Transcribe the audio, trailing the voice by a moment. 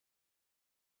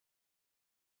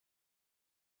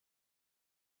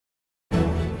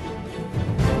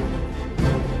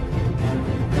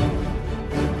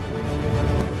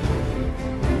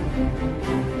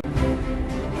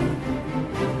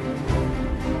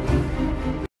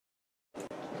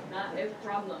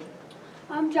problem.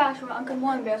 I'm Joshua, and good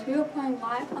morning, Bears. We are playing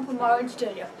live from our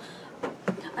studio.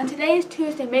 And today is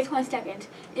Tuesday, May 22nd.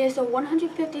 It is the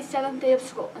 157th day of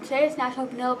school, and today is National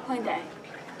Vanilla Plain Day.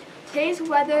 Today's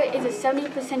weather is a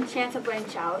 70% chance of rain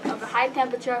showers, of a high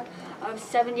temperature of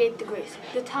 78 degrees.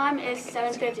 The time is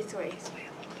 7:53.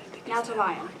 Now to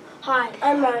Ryan. Hi,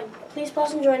 I'm Ryan. Please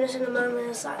pause and join us in a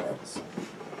moment of silence.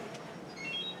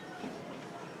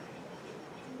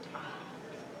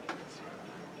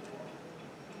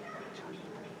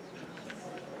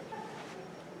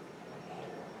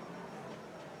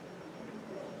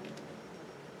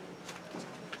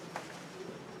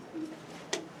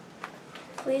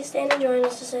 Please stand and join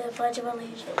us to say the Pledge of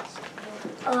Allegiance.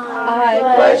 I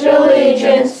pledge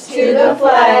allegiance to the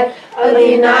flag of the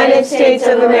United States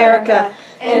of America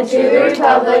and to the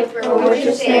republic for which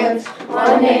it stands,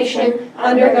 one nation,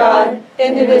 under God,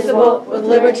 indivisible, with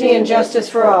liberty and justice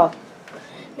for all.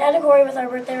 Now to Corey with our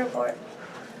birthday report.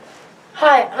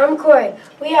 Hi, I'm Corey.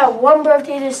 We have one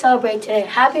birthday to celebrate today.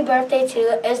 Happy birthday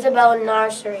to Isabel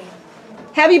Nursery.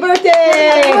 Happy birthday!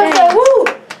 Happy birthday! Woo!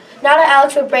 Now to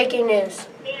Alex with breaking news.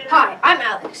 Hi, I'm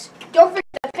Alex. Don't forget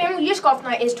that Family Disc Golf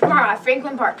Night is tomorrow at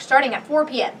Franklin Park, starting at 4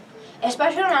 p.m. A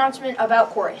special announcement about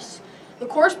chorus. The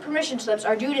chorus permission slips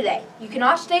are due today. You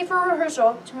cannot stay for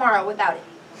rehearsal tomorrow without it.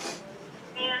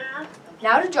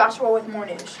 Now to Joshua with more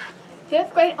news.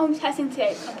 5th grade testing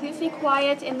today. Completely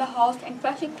quiet in the halls, and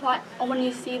especially quiet when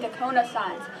you see the Kona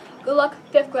signs. Good luck,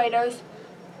 5th graders.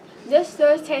 This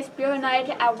Thursday is beer night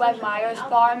at Wegmeyer's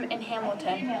Farm in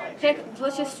Hamilton. Pick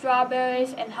delicious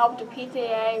strawberries and help the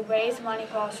PTA raise money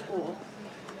for our school.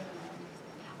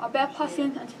 Our best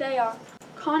students today are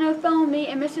Connor Felmy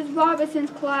in Mrs.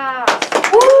 Robinson's class.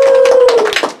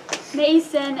 Woo!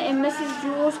 Mason in Mrs.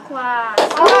 Jewell's class.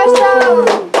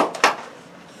 Awesome!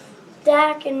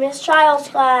 Dak in Miss Child's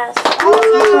class.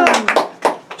 Awesome!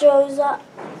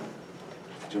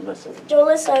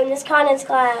 Jolissa in Miss Connon's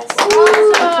class.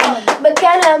 Awesome!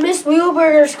 McKenna in Miss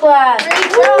Wheelberger's class. Great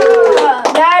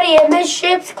job! Maddie in Miss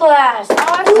Ship's class.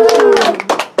 Awesome!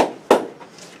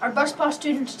 Our bus pass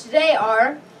students today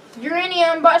are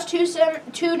Uranium Bus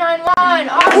 291.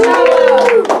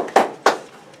 Awesome!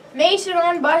 Mason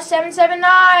on Bus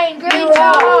 779. Great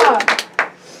job!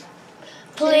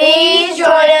 Please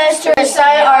join us to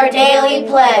recite our daily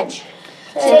pledge.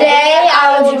 Today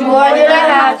I will do more than I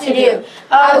have to do.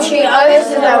 I will treat others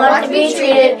as I want to be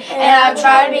treated, and I will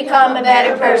try to become a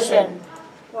better person.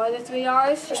 What are the 3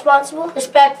 R's? Responsible,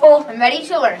 respectful, I'm ready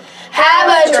to learn. have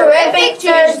a terrific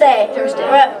Tuesday. Tuesday.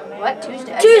 What?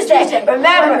 Tuesday? Tuesday.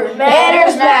 Remember,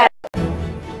 manners matter.